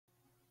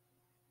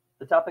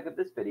The topic of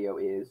this video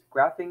is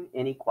graphing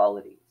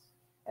inequalities,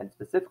 and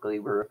specifically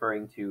we're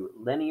referring to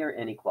linear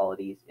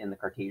inequalities in the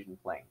Cartesian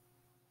plane.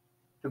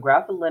 To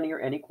graph a linear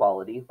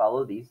inequality,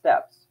 follow these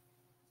steps.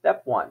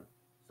 Step 1.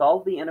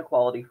 Solve the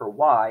inequality for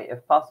y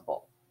if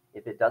possible.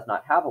 If it does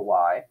not have a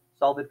y,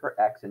 solve it for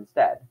x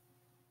instead.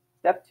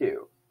 Step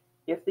 2.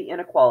 If the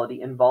inequality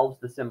involves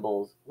the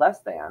symbols less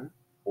than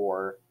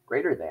or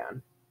greater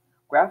than,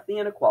 graph the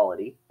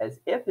inequality as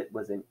if it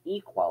was an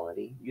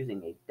equality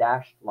using a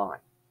dashed line.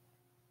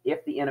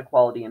 If the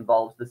inequality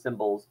involves the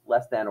symbols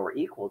less than or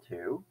equal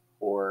to,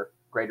 or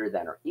greater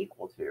than or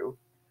equal to,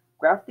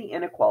 graph the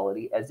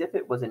inequality as if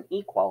it was an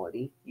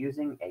equality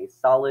using a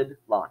solid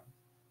line.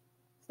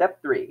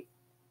 Step 3.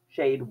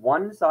 Shade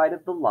one side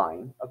of the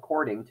line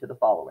according to the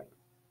following.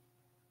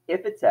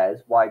 If it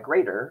says y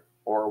greater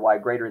or y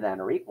greater than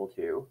or equal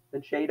to,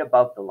 then shade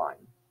above the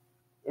line.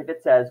 If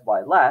it says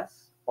y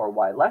less or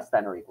y less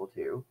than or equal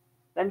to,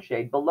 then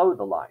shade below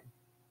the line.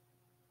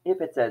 If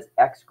it says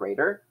x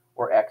greater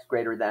or x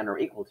greater than or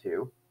equal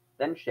to,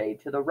 then shade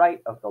to the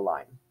right of the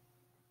line.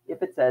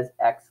 If it says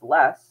x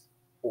less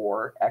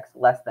or x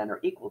less than or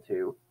equal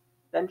to,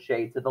 then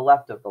shade to the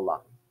left of the line.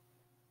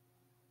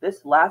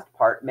 This last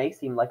part may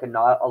seem like a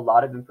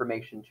lot of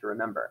information to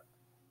remember.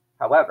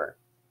 However,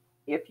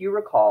 if you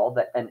recall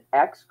that an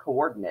x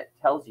coordinate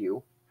tells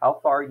you how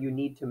far you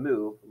need to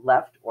move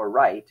left or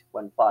right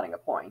when plotting a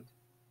point,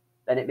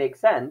 then it makes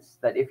sense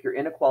that if your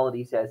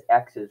inequality says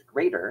x is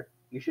greater,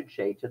 you should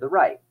shade to the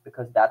right,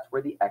 because that's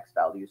where the x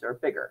values are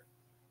bigger.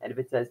 And if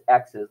it says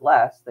x is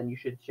less, then you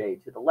should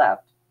shade to the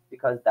left,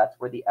 because that's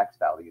where the x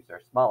values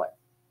are smaller.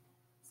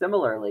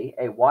 Similarly,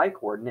 a y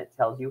coordinate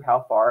tells you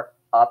how far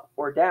up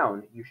or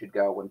down you should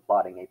go when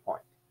plotting a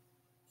point.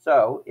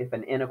 So, if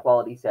an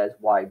inequality says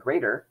y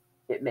greater,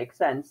 it makes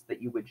sense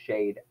that you would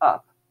shade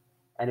up.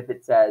 And if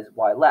it says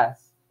y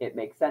less, it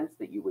makes sense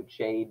that you would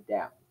shade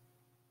down.